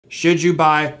Should you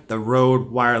buy the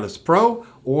Rode Wireless Pro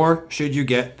or should you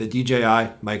get the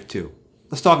DJI Mic 2?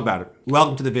 Let's talk about it.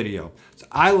 Welcome to the video. So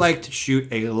I like to shoot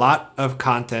a lot of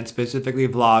content, specifically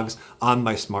vlogs, on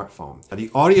my smartphone. Now, the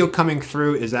audio coming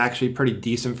through is actually pretty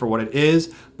decent for what it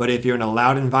is, but if you're in a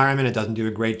loud environment, it doesn't do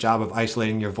a great job of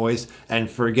isolating your voice. And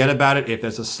forget about it, if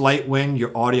there's a slight wind,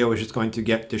 your audio is just going to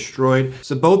get destroyed.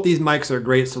 So both these mics are a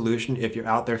great solution if you're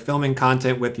out there filming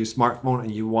content with your smartphone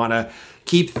and you want to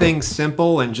keep things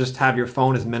simple and just have your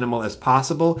phone as minimal as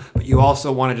possible, but you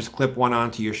also want to just clip one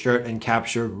onto your shirt and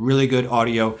capture really good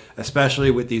audio,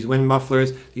 especially with these wind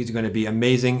mufflers. These are going to be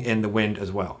amazing in the wind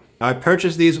as well. Now, I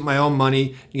purchased these with my own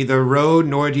money. Neither Rode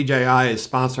nor DJI is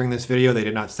sponsoring this video. They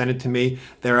did not send it to me.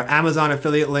 There are Amazon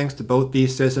affiliate links to both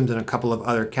these systems and a couple of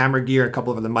other camera gear, a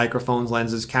couple of other microphones,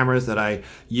 lenses, cameras that I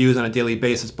use on a daily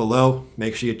basis below.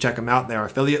 Make sure you check them out. They are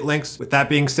affiliate links. With that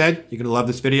being said, you're going to love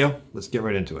this video. Let's get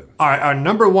right into it. All right, our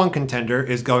number one contender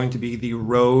is going to be the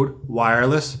Rode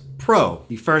Wireless Pro.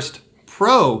 The first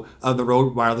pro of the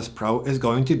Rode Wireless Pro is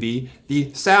going to be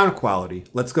the sound quality.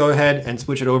 Let's go ahead and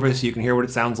switch it over so you can hear what it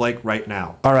sounds like right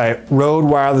now. All right, Rode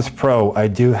Wireless Pro. I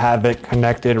do have it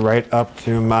connected right up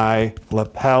to my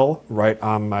lapel, right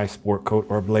on my sport coat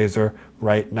or blazer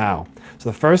right now. So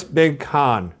the first big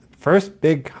con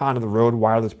of the Rode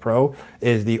Wireless Pro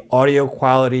is the audio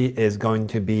quality is going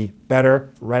to be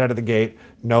better right out of the gate.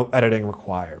 No editing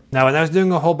required. Now, when I was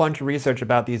doing a whole bunch of research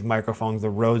about these microphones, the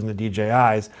Rodes and the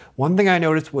DJIs, one thing I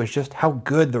noticed was just how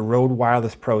good the Rode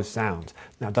Wireless Pro sounds.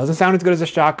 Now, it doesn't sound as good as a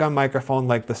shotgun microphone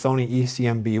like the Sony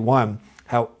ECM-B1.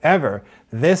 However,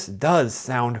 this does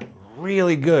sound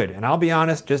really good. And I'll be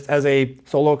honest, just as a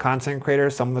solo content creator,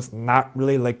 someone that's not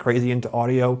really like crazy into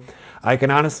audio, I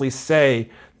can honestly say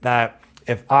that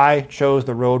if I chose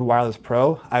the Rode Wireless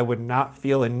Pro, I would not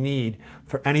feel a need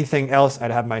for anything else.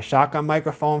 I'd have my shotgun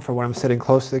microphone for when I'm sitting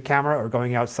close to the camera or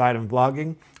going outside and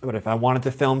vlogging. But if I wanted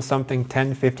to film something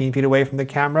 10, 15 feet away from the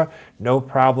camera, no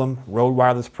problem. Rode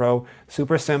Wireless Pro,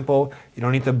 super simple. You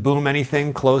don't need to boom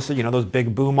anything closer. You know those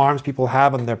big boom arms people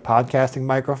have on their podcasting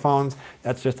microphones?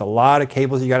 That's just a lot of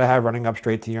cables you gotta have running up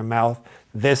straight to your mouth.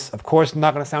 This, of course, is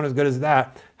not gonna sound as good as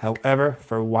that. However,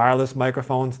 for wireless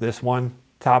microphones, this one,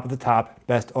 top of the top,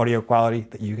 best audio quality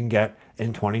that you can get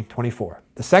in 2024.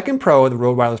 The second pro of the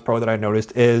Rode Wireless Pro that I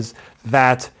noticed is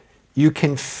that you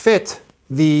can fit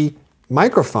the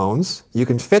microphones, you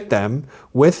can fit them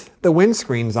with the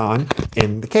windscreens on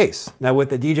in the case. Now with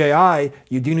the DJI,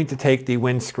 you do need to take the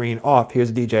windscreen off.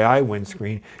 Here's the DJI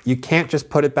windscreen. You can't just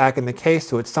put it back in the case,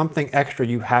 so it's something extra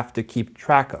you have to keep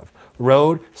track of.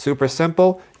 Rode, super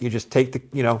simple. You just take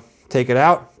take it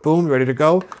out, boom, ready to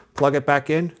go, plug it back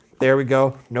in. There we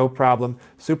go, no problem.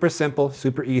 Super simple,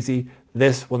 super easy.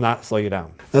 This will not slow you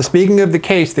down. Now, speaking of the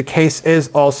case is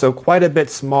also quite a bit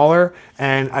smaller,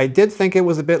 and I did think it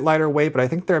was a bit lighter weight, but I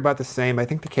think they're about the same. I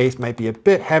think the case might be a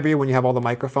bit heavier when you have all the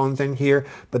microphones in here,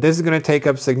 but this is gonna take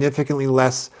up significantly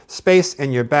less space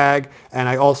in your bag, and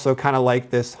I also kind of like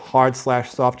this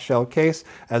hard/soft shell case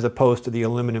as opposed to the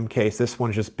aluminum case. This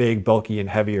one's just big, bulky, and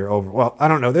heavier over. Well, I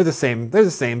don't know, they're the same,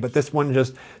 but this one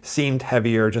just seemed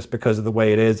heavier just because of the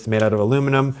way it is. It's made out of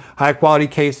aluminum. High quality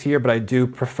case here, but I do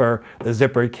prefer the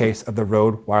zippered case of the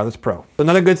Rode Wireless Pro. So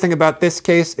another good thing about this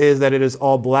case is that it is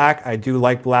all black. I do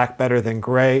like black better than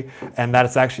gray, and that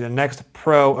is actually the next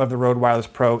pro of the Rode Wireless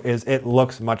Pro is it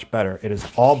looks much better. It is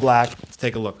all black. Let's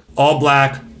take a look. All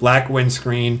black, black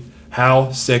windscreen.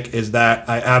 How sick is that?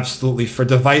 I absolutely, for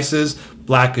devices,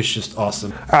 black is just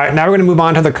awesome. All right, now we're gonna move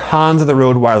on to the cons of the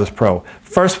Rode Wireless Pro.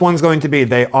 First one's going to be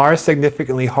they are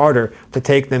significantly harder to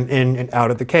take them in and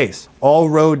out of the case. All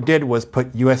Rode did was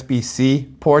put USB-C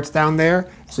ports down there,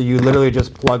 so you literally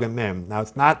just plug them in. Now,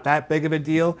 it's not that big of a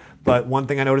deal, but one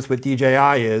thing I noticed with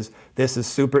DJI is this is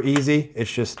super easy. It's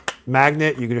just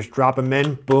magnet. You can just drop them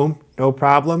in, boom, no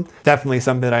problem. Definitely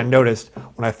something that I noticed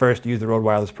when I first used the Rode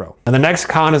Wireless Pro. And the next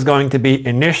con is going to be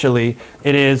initially,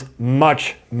 it is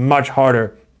much, much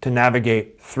harder to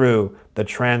navigate through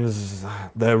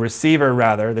the receiver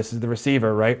rather. This is the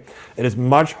receiver, right? It is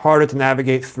much harder to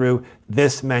navigate through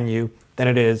this menu than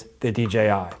it is the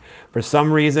DJI. For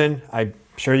some reason, I'm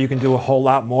sure you can do a whole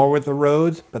lot more with the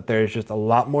Rodes, but there's just a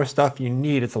lot more stuff you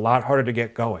need. It's a lot harder to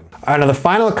get going. All right, now the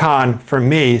final con for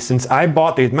me, since I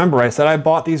bought these, remember I said I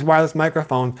bought these wireless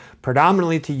microphones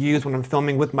predominantly to use when I'm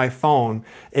filming with my phone,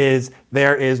 is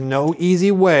there is no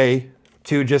easy way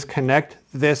to just connect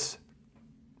this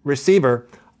receiver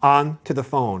onto the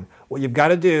phone. What you've got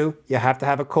to do, you have to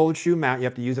have a cold shoe mount. You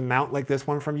have to use a mount like this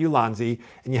one from Ulanzi,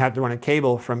 and you have to run a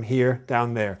cable from here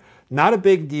down there. Not a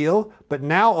big deal, but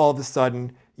now all of a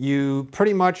sudden you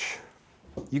pretty much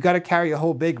You got to carry a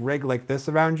whole big rig like this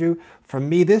around you. For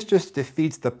me, this just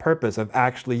defeats the purpose of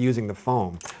actually using the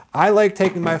phone. I like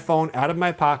taking my phone out of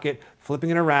my pocket, flipping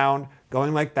it around,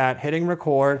 going like that, hitting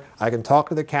record. I can talk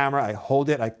to the camera, I hold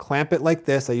it, I clamp it like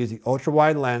this. I use the ultra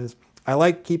wide lens. I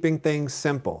like keeping things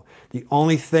simple. The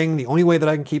only way that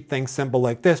I can keep things simple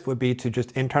like this would be to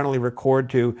just internally record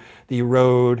to the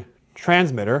Rode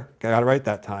transmitter, got it right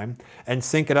that time, and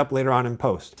sync it up later on in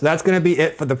post. So that's going to be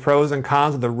it for the pros and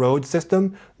cons of the Rode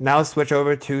system. Now let's switch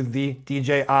over to the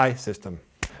DJI system.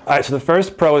 All right, so the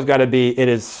first pro has got to be, it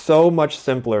is so much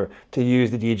simpler to use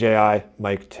the DJI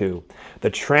Mic 2. The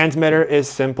transmitter is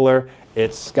simpler.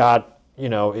 It's got, you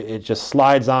know, it just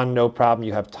slides on no problem.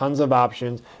 You have tons of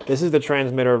options. This is the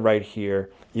transmitter right here.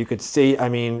 You could see, I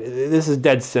mean, this is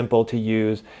dead simple to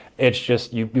use. It's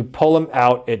just, you pull them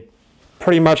out, it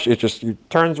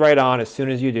turns right on as soon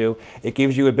as you do. It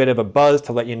gives you a bit of a buzz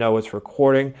to let you know it's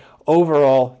recording.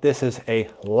 Overall, this is a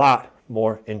lot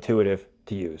more intuitive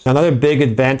to use. Another big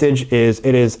advantage is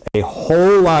it is a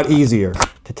whole lot easier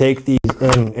to take these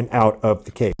in and out of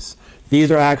the case. These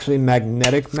are actually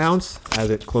magnetic mounts as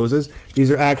it closes.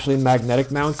 These are actually magnetic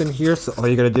mounts in here, so all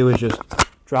you gotta do is just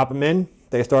drop them in.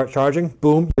 They start charging,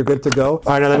 boom, you're good to go.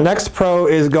 All right, now the next pro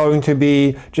is going to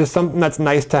be just something that's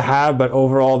nice to have, but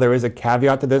overall there is a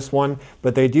caveat to this one.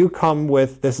 But they do come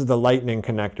with, this is the lightning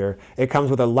connector. It comes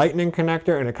with a lightning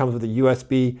connector and it comes with a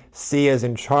USB-C as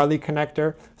in Charlie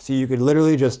connector. So you could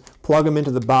literally just plug them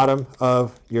into the bottom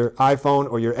of your iPhone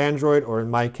or your Android, or in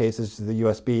my case, this is the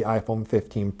USB iPhone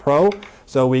 15 Pro.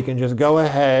 So we can just go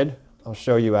ahead, I'll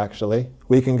show you actually.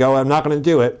 We can go, I'm not going to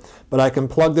do it, but I can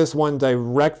plug this one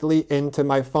directly into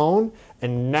my phone,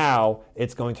 and now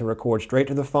it's going to record straight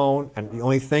to the phone. And the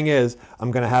only thing is,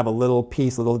 I'm going to have a little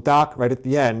dock right at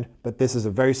the end, but this is a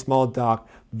very small dock,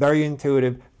 very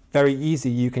intuitive, very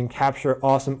easy. You can capture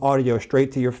awesome audio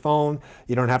straight to your phone.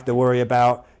 You don't have to worry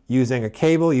about using a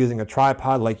cable, using a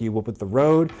tripod like you would with the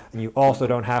Rode, and you also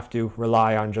don't have to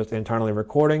rely on just internally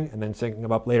recording and then syncing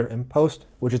them up later in post,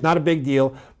 which is not a big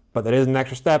deal. But that is an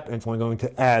extra step, and it's only going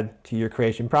to add to your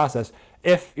creation process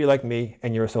if you're like me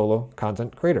and you're a solo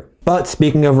content creator. But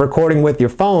speaking of recording with your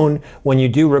phone, when you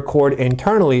do record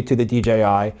internally to the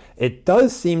DJI, it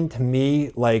does seem to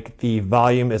me like the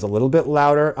volume is a little bit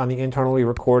louder on the internally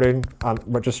recorded,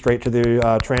 but just straight to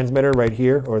the transmitter right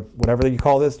here, or whatever you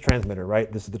call this, transmitter,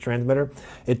 right? This is the transmitter.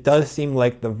 It does seem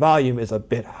like the volume is a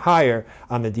bit higher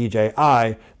on the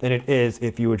DJI than it is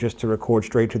if you were just to record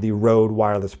straight to the Rode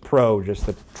Wireless Pro, just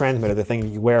the transmitter, the thing that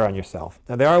you wear on yourself.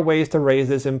 Now there are ways to raise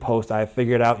this in post. I've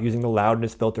figured out using the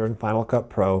loudness filter in Final Cut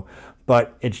Pro,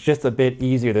 but it's just a bit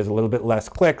easier. There's a little bit less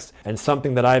clicks, and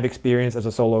something that I've experienced as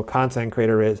a solo content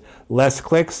creator is less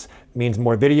clicks means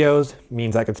more videos,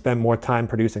 means I can spend more time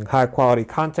producing high quality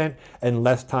content and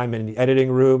less time in the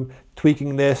editing room,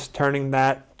 tweaking this, turning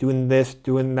that, doing this,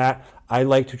 doing that. I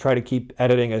like to try to keep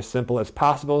editing as simple as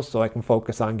possible so I can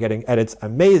focus on getting edits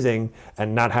amazing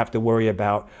and not have to worry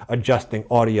about adjusting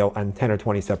audio on 10 or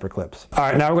 20 separate clips. All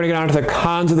right, now we're gonna get on to the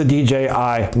cons of the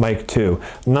DJI Mic 2.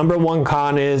 Number one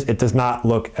con is it does not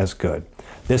look as good.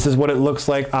 This is what it looks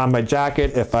like on my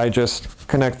jacket. If I just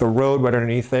connect the Rode right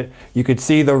underneath it, you could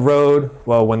see the Rode,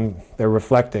 well, when they're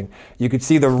reflecting, you could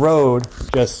see the Rode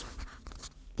just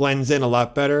blends in a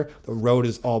lot better. The Rode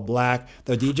is all black.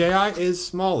 The DJI is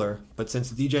smaller, but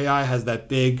since the DJI has that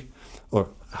big, or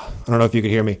I don't know if you could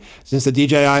hear me, since the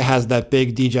DJI has that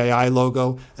big DJI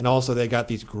logo, and also they got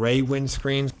these gray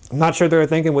windscreens. I'm not sure they were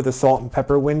thinking with the salt and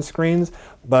pepper windscreens,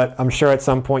 but I'm sure at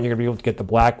some point you're gonna be able to get the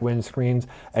black windscreens,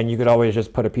 and you could always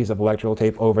just put a piece of electrical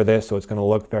tape over this, so it's gonna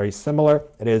look very similar.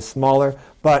 It is smaller,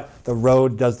 but the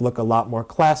Rode does look a lot more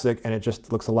classic, and it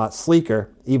just looks a lot sleeker,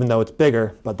 even though it's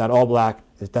bigger, but that all black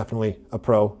is definitely a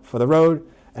pro for the Rode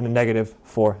and a negative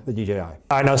for the DJI. All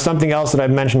right, now something else that I've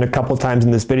mentioned a couple times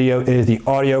in this video is the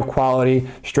audio quality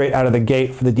straight out of the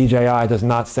gate for the DJI does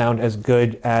not sound as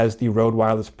good as the Rode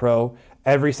Wireless Pro.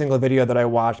 Every single video that I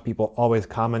watch, people always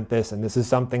comment this, and this is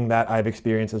something that I've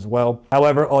experienced as well.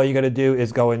 However, all you gotta do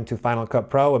is go into Final Cut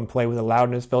Pro and play with the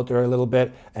loudness filter a little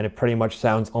bit, and it pretty much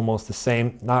sounds almost the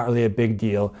same. Not really a big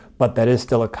deal, but that is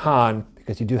still a con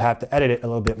because you do have to edit it a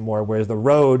little bit more, whereas the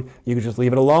Rode, you can just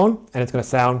leave it alone and it's gonna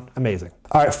sound amazing.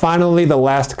 All right, finally, the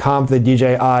last con for the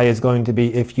DJI is going to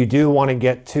be if you do wanna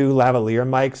get two lavalier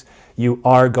mics, you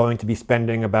are going to be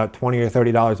spending about $20 or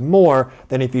 $30 more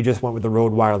than if you just went with the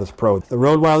Rode Wireless Pro. The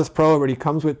Rode Wireless Pro already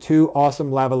comes with two awesome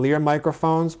lavalier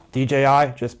microphones.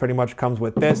 DJI just pretty much comes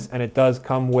with this, and it does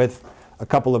come with a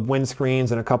couple of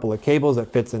windscreens and a couple of cables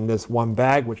that fits in this one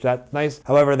bag, which that's nice.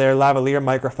 However, their lavalier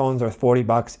microphones are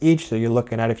 $40 each, so you're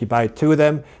looking at, if you buy 2 of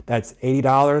them, that's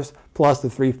 $80 plus the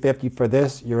 $350 for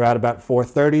this, you're at about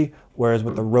 $430, whereas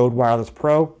with the Rode Wireless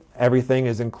Pro, everything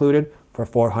is included for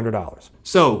 $400.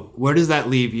 So where does that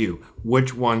leave you?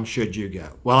 Which one should you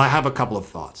get? Well, I have a couple of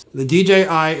thoughts. The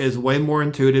DJI is way more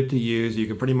intuitive to use. You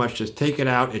can pretty much just take it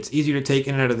out. It's easier to take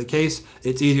in and out of the case.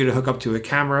 It's easier to hook up to a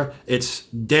camera. It's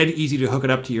dead easy to hook it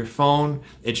up to your phone.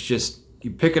 It's just,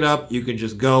 you pick it up, you can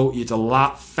just go. It's a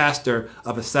lot faster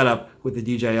of a setup with the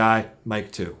DJI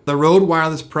Mic 2. The Rode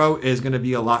Wireless Pro is going to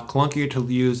be a lot clunkier to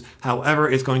use. However,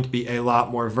 it's going to be a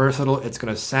lot more versatile. It's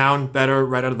going to sound better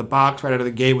right out of the box, right out of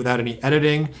the gate without any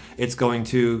editing. It's going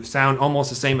to sound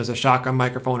almost the same as a shotgun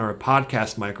microphone or a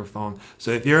podcast microphone. So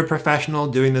if you're a professional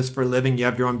doing this for a living, you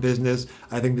have your own business,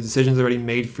 I think the decision's already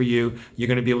made for you. You're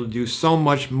going to be able to do so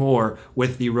much more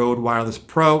with the Rode Wireless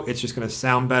Pro. It's just going to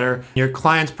sound better. Your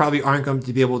clients probably aren't going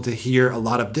to be able to hear a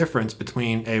lot of difference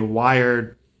between a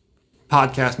wired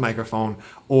podcast microphone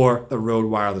or the Rode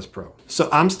Wireless Pro. So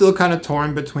I'm still kind of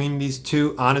torn between these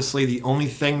two. Honestly, the only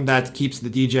thing that keeps the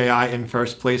DJI in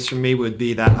first place for me would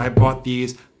be that I bought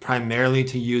these primarily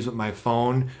to use with my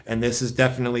phone, and this is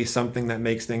definitely something that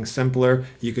makes things simpler.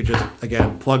 You could just,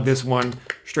 again, plug this one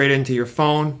straight into your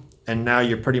phone, and now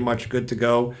you're pretty much good to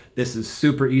go. This is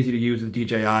super easy to use with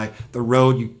DJI. The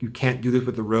Rode, you can't do this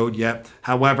with the Rode yet.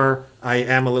 However, I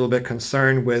am a little bit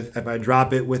concerned with, if I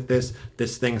drop it with this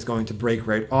thing's going to break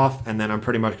right off, and then I'm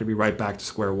pretty much gonna be right back to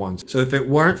square one. So if it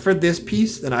weren't for this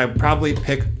piece, then I'd probably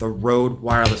pick the Rode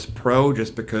Wireless Pro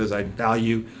just because I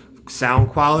value sound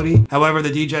quality. However,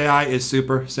 the DJI is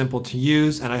super simple to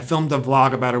use, and I filmed a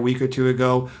vlog about a week or 2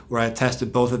 ago where I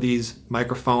tested both of these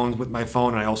microphones with my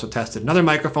phone, and I also tested another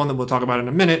microphone that we'll talk about in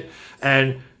a minute,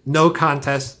 and no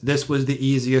contest, this was the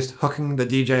easiest, hooking the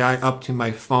DJI up to my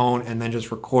phone and then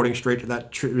just recording straight to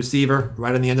that receiver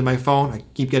right on the end of my phone. I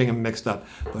keep getting them mixed up,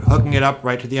 but hooking it up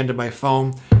right to the end of my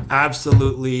phone,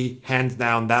 absolutely, hands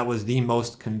down, that was the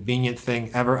most convenient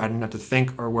thing ever. I didn't have to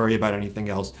think or worry about anything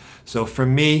else. So for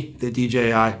me, the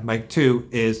DJI Mic 2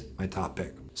 is my top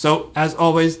pick. So as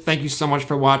always, thank you so much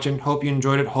for watching. Hope you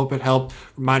enjoyed it. Hope it helped.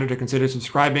 Reminder to consider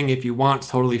subscribing if you want. It's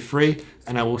totally free.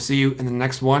 And I will see you in the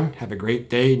next one. Have a great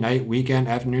day, night, weekend,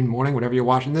 afternoon, morning, whatever you're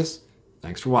watching this.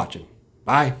 Thanks for watching.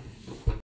 Bye.